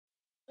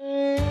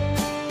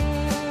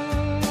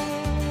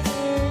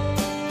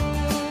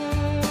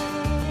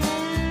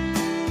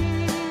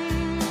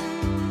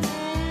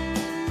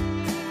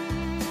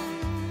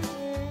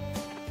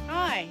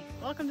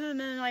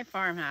Mennonite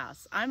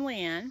Farmhouse. I'm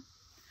Leanne,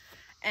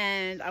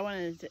 and I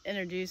wanted to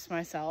introduce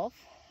myself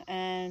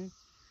and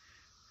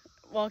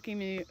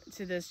welcome you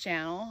to this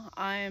channel.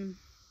 I'm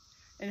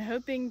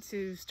hoping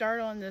to start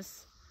on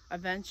this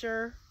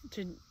adventure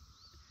to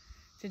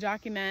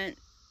document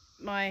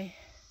my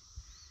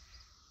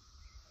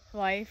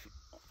life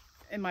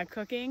and my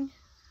cooking,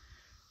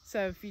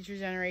 so future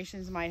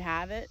generations might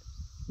have it,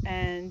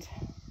 and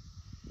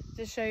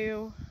to show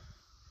you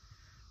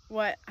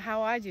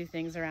how I do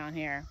things around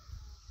here.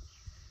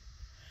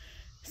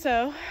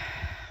 So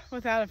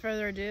without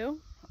further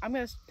ado, I'm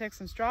going to pick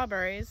some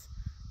strawberries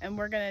and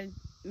we're going to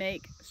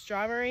make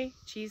strawberry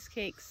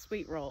cheesecake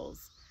sweet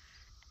rolls,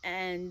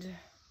 and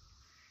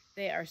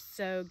they are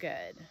so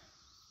good.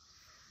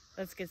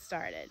 Let's get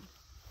started.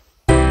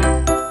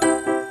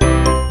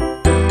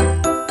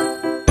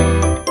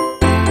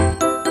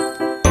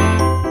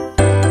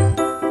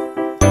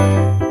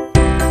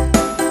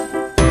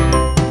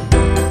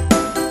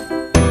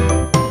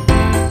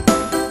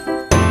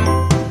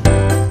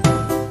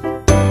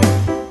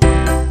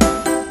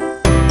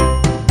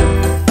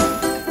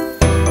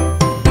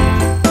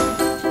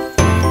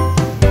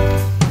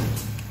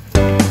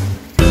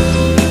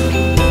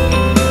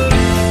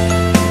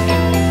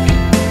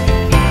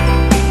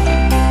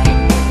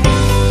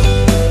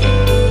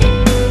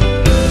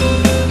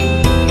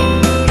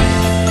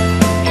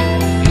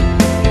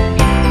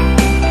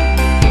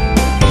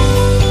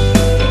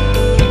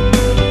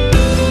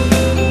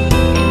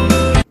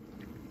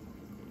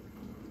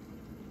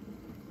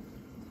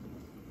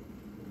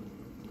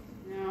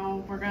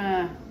 We're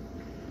gonna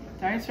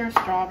dice our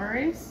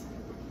strawberries,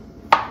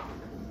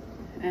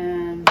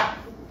 and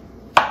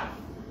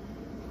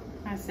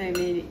I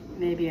say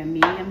maybe a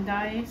medium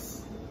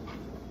dice.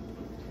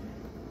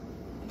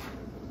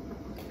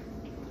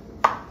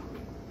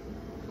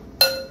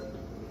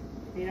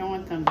 You don't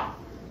want them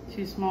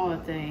too small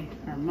that they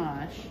are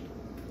mush,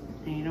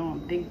 and you don't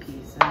want big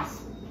pieces,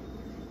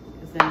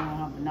 because then you won't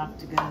have enough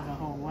to go the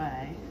whole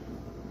way.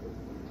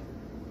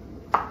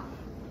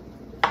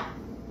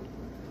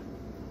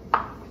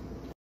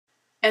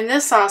 In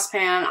this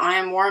saucepan, I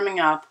am warming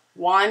up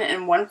 1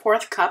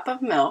 1/4 cup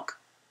of milk,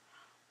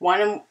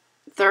 1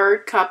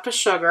 1/3 cup of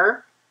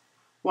sugar,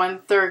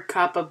 1/3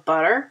 cup of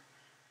butter,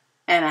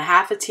 and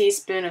 1/2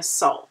 teaspoon of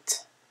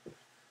salt.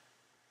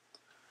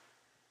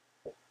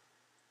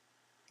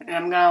 And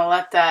I'm going to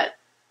let that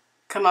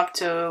come up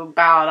to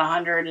about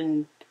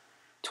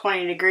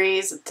 120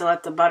 degrees to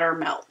let the butter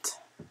melt.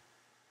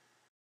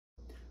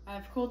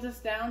 I've cooled this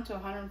down to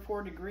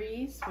 104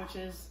 degrees, which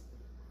is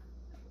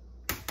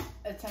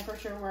a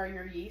temperature where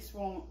your yeast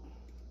won't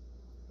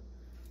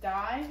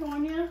die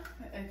on you.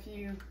 If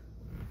you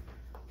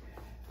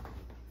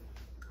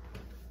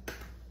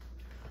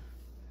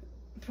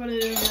put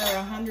it over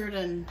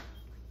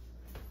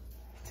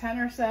 110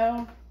 or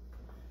so,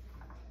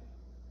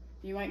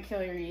 you might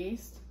kill your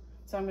yeast.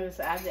 So I'm going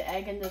to add the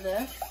egg into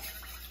this.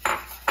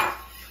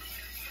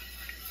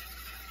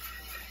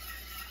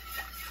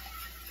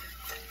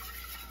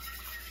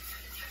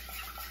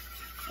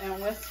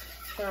 And whisk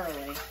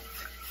thoroughly.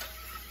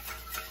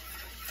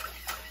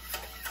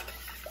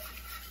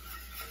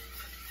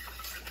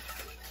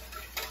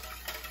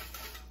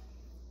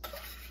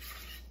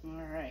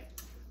 Alright,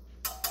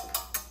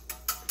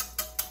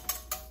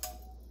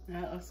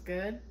 that looks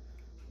good.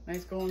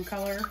 Nice golden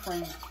color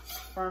from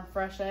farm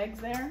fresh eggs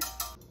there.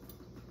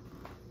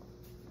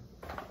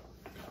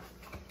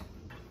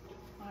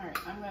 Alright,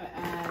 I'm going to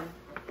add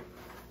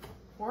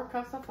 4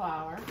 cups of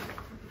flour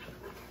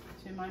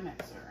to my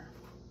mixer.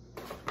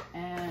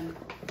 And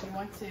you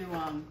want to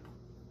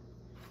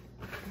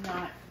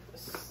not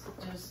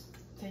just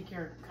take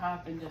your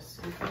cup and just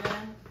scoop it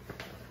in.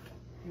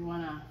 You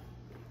want to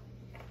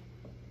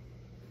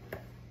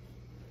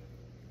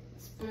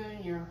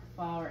spoon your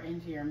flour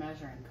into your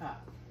measuring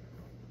cup.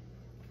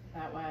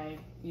 That way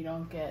you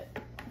don't get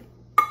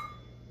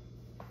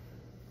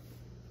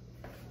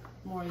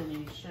more than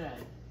you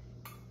should.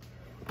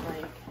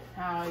 Like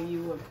how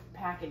you would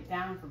pack it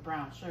down for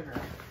brown sugar,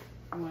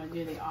 I'm going to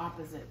do the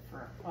opposite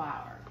for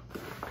flour.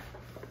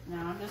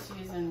 Now I'm just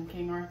using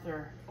King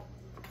Arthur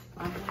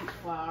unbleached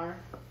flour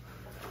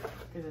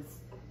because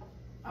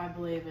I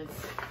believe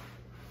it's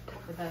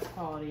the best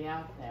quality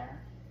out there.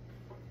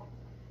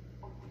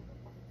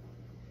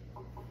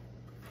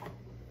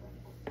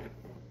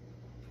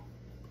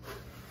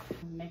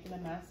 Making a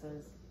mess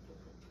is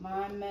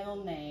my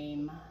middle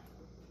name,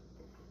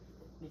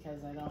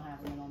 because I don't have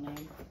a middle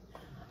name.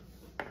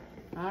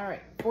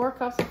 Alright, 4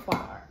 cups of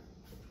flour.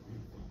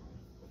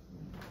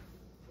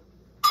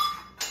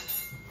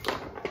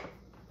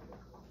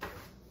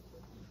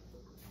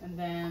 And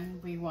then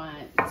we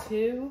want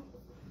 2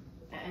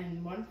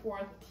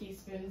 1/4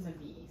 teaspoons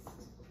of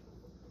yeast,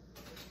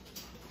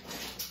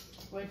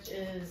 which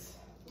is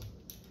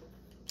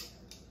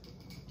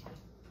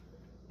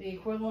the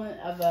equivalent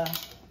of a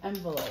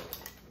envelope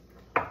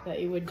that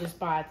you would just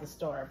buy at the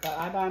store. But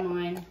I buy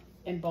mine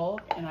in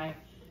bulk and I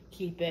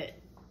keep it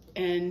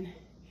in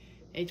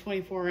a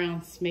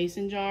 24-ounce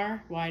mason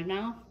jar, wide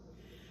mouth,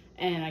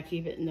 and I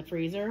keep it in the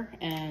freezer,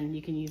 and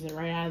you can use it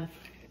right out of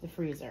the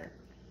freezer.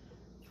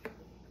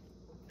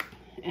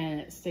 And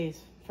it stays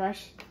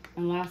fresh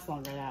and lasts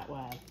longer that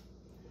way.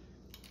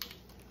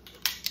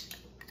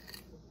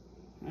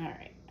 All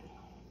right.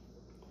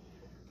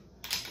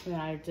 Then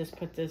I just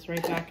put this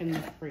right back in the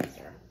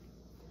freezer.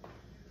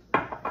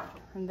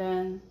 And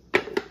then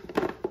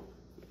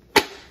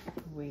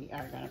we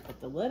are gonna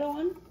put the lid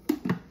on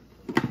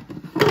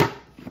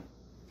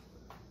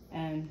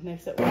and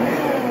mix it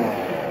well.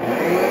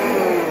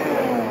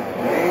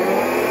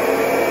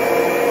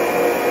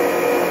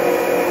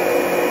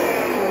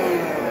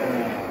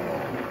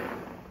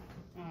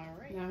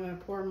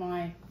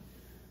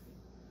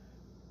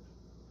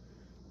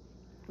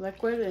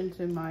 Liquid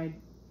into my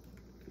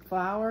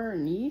flour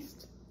and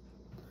yeast.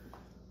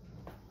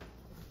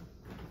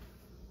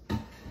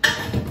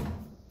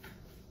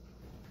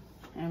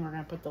 And we're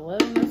gonna put the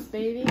lid on this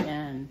baby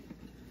and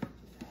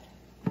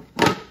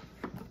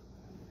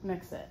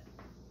mix it.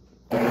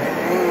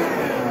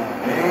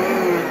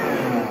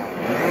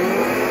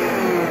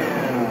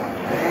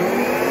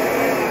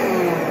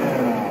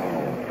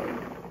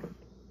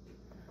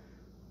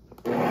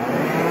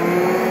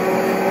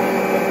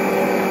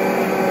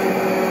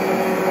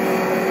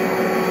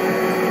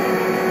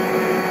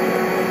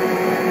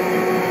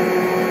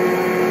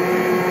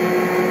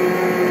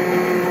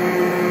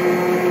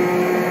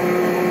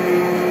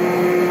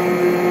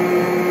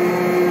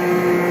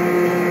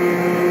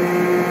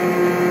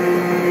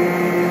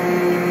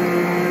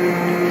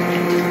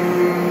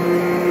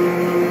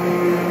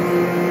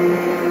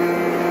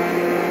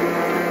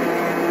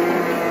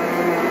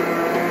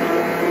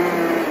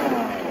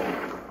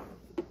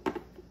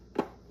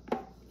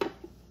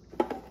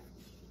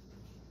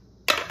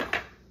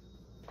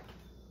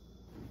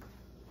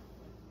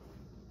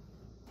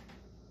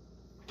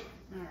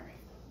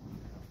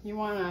 You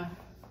want to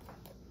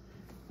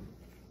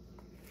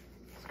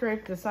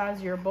scrape the size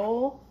of your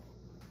bowl,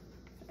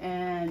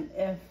 and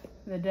if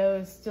the dough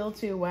is still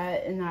too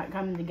wet and not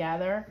coming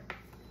together,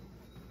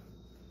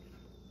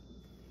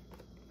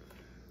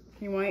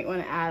 you might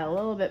want to add a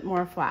little bit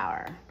more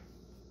flour.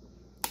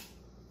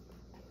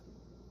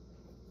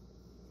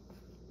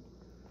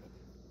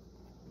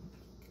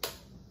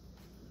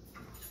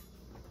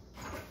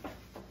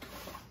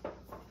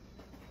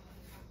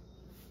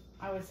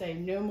 I would say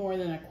no more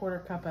than a quarter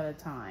cup at a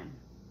time.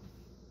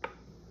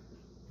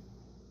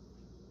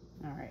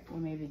 All right,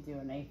 we'll maybe do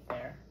an eighth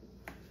there.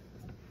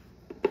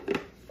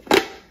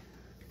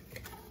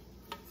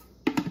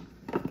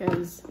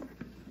 Because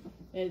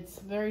it's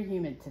very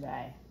humid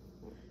today.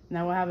 And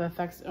that will have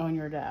effects on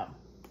your dough.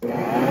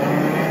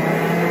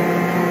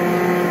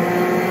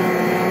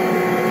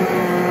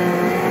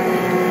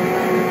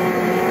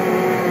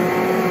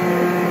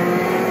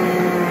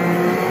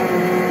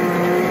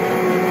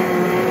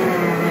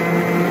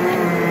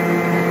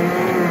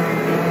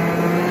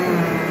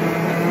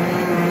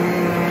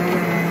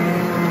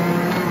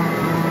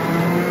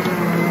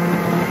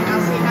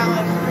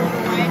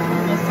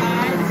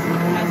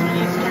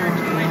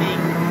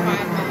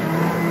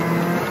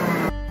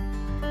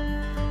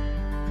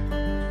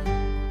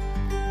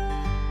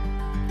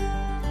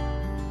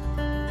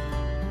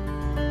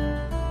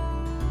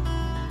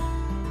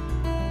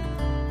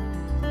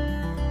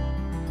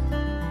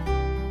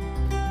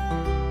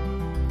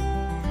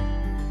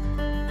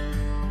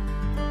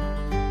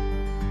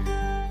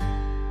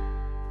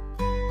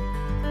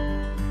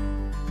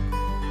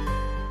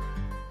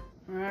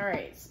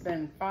 It's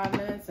been 5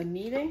 minutes of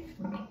kneading.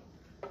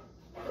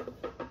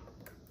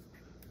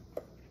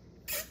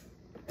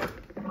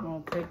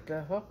 We'll take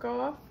the hook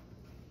off.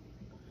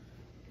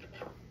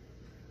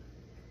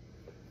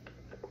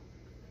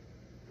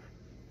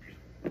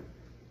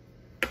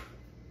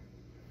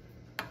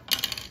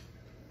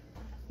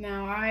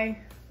 Now I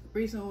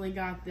recently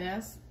got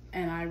this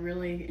and I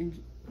really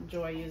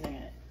enjoy using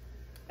it.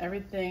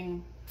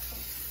 Everything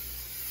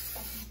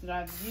that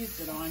I've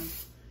used it on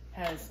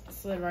has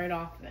slid right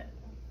off of it.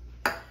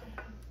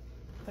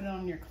 Put it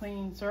on your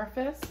clean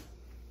surface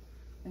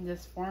and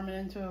just form it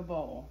into a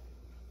bowl.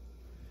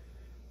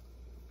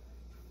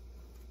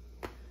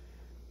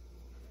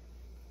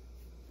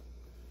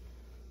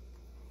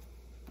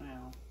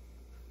 Well,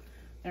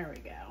 there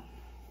we go.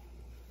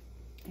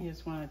 You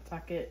just want to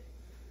tuck it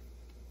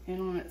in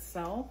on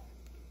itself.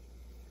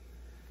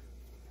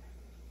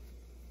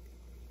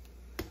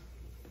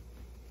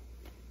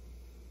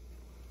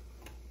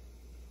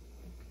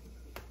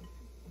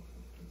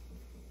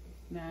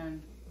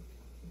 Then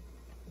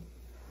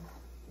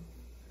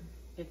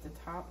get the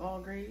top all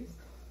greased.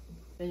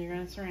 Then you're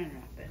going to saran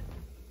wrap it.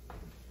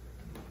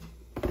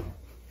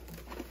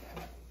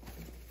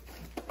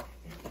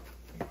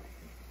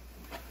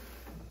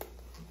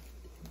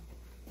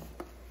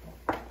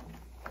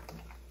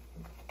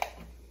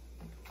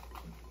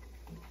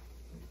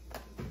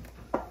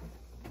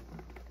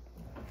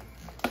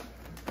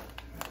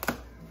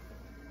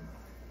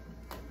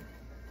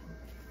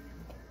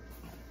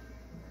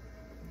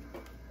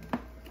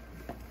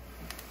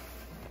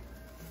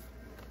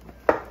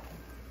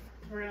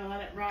 We're going to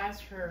let it rise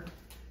for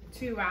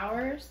 2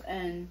 hours,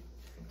 and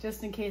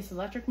just in case the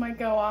electric might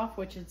go off,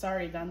 which it's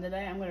already done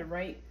today, I'm gonna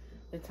write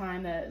the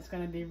time that it's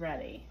gonna be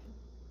ready.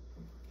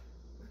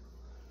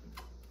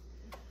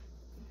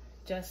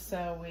 Just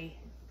so we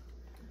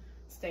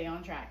stay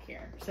on track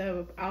here.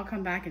 So I'll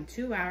come back in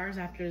 2 hours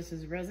after this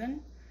is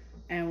risen,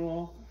 and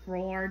we'll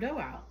roll our dough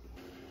out.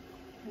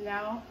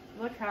 Now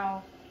look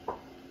how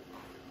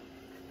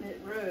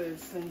it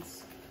rose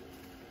since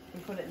we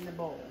put it in the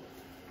bowl.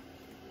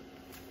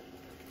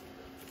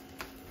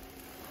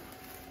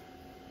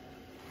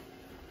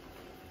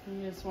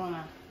 You just want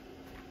to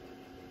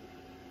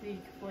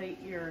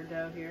deflate your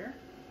dough here.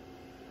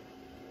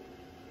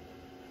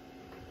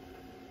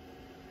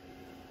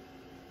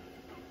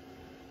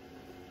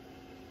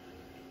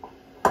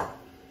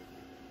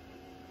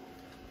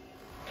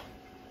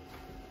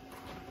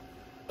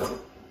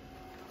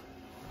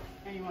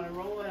 And you want to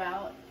roll it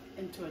out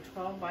into a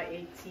 12 by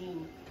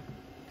 18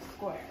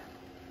 square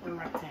or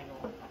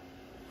rectangle.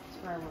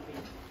 Square would be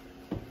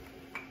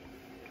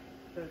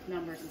both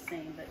numbers the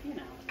same, but you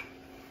know.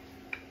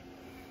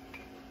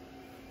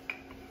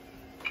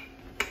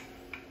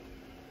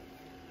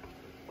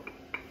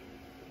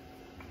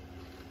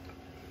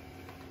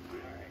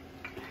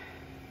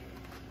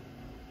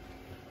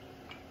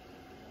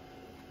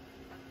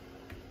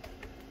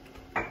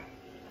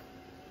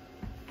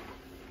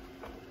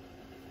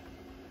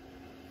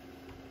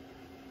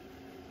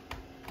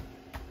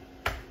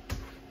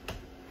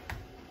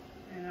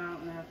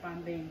 If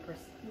I'm being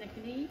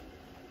persnickety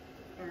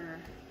or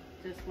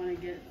just want to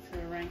get it to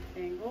a right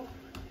angle.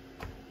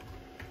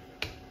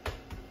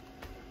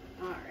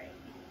 Alright,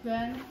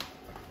 then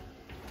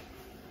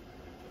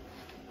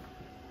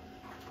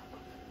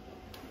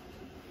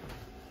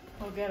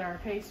we'll get our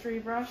pastry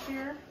brush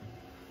here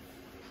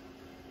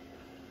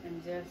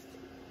and just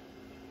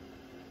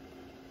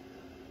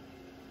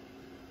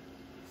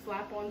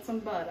slap on some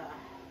butter.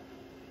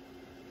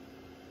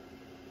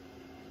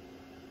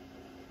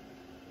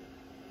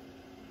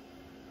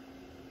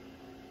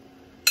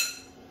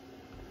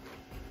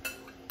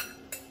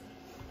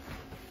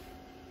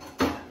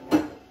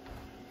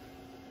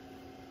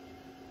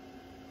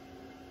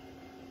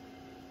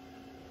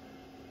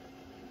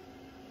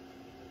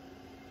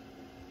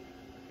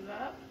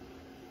 Up.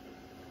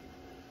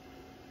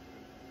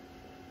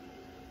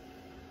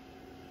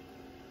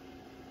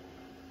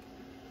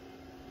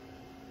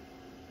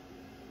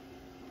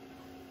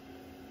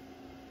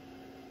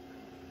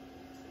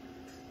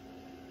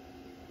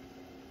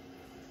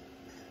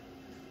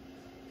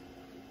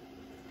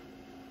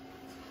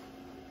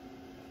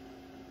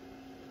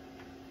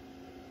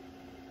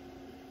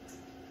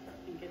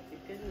 And get the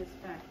goodness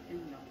back in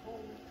the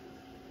hole.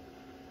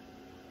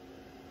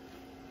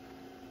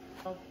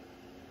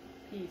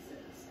 Pieces.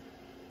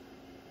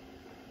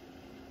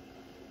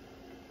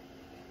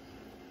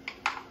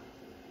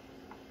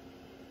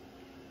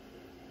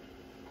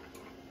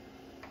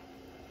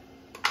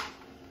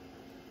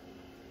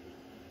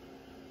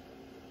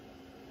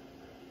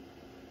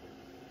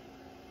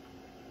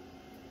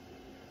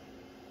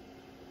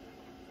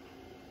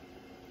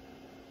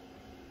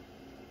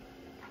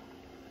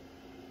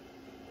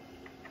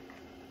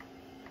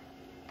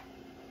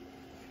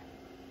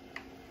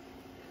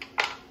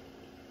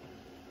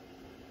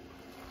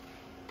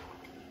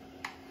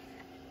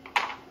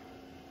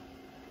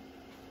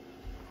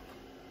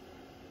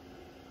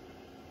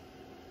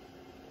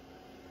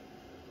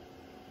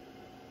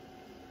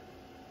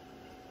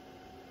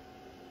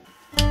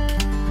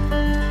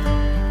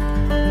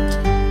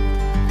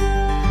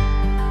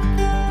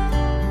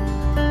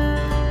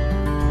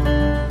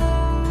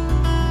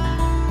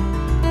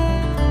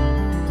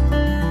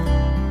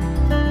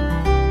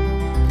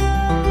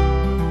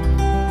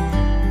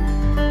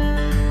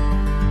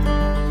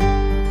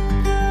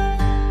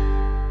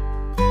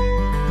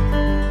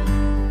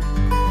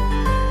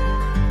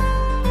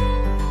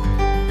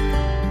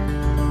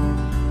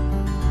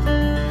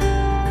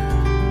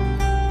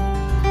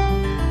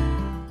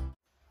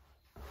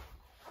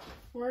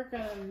 We're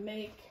gonna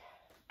make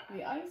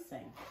the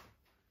icing,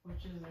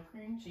 which is a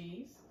cream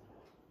cheese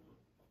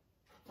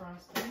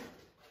frosting.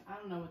 I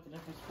don't know what the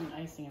difference between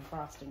icing and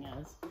frosting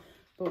is,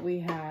 but we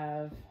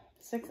have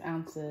 6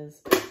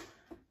 ounces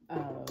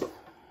of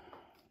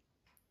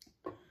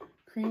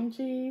cream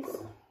cheese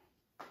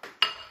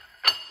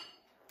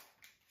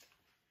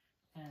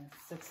and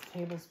 6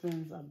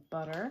 tablespoons of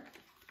butter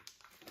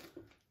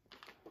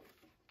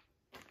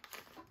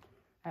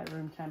at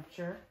room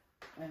temperature.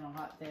 And on a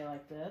hot day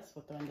like this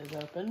with the windows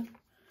open,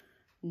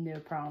 no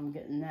problem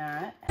getting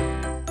that.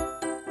 I'm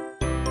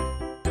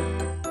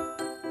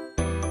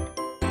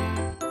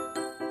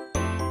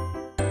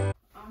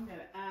going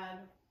to add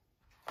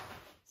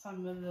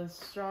some of the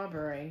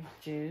strawberry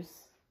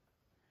juice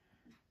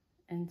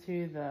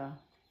into the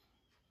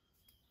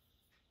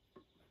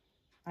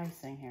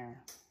icing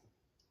here.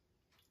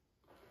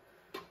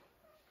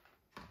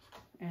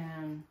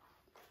 And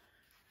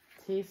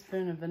a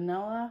teaspoon of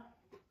vanilla.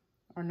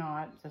 Or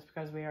not, just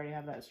because we already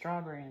have that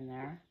strawberry in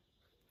there.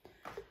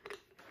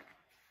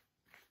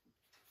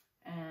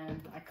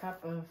 And a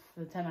cup of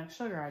the 10x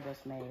sugar I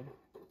just made.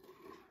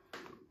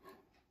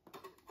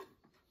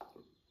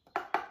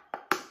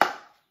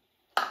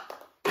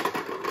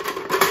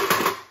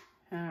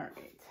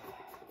 Alright.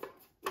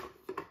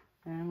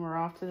 And we're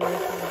off to the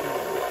races.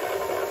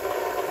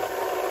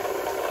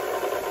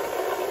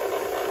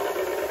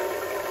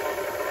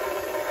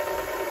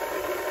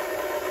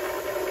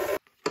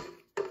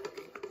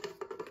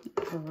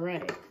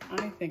 Alright,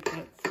 I think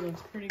that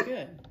looks pretty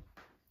good.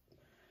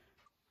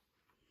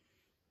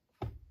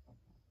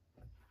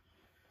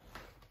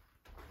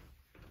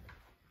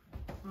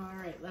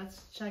 Alright,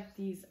 let's check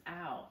these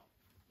out.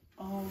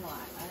 Oh my,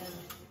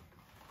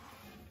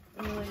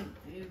 I really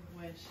do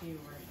wish you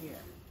were here.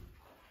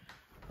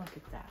 Look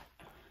at that.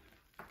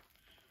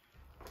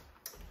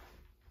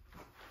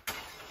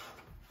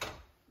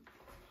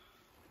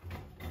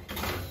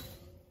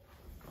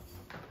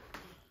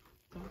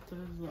 Don't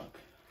those look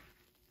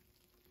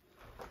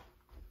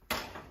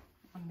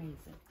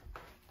amazing?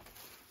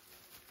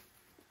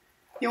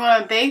 You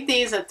want to bake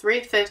these at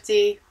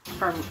 350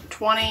 from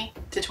 20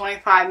 to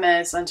 25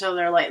 minutes until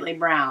they're lightly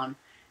brown.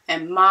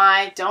 And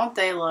my, don't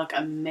they look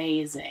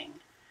amazing.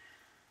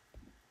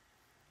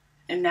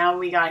 And now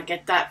we got to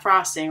get that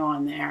frosting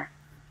on there.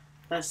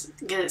 Let's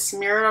get it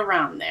smeared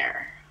around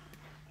there.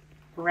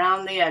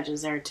 Around the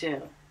edges there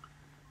too.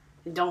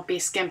 And don't be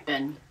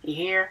skimping, you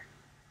hear?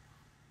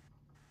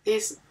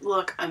 These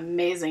look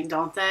amazing,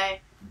 don't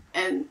they?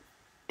 And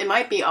it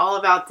might be all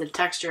about the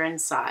texture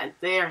inside.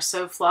 They are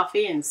so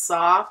fluffy and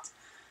soft,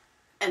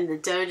 and the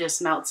dough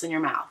just melts in your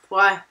mouth.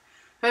 Well,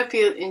 I hope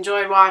you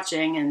enjoyed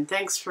watching, and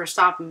thanks for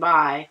stopping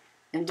by.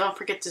 And don't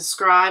forget to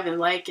subscribe and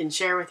like and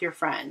share with your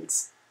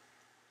friends.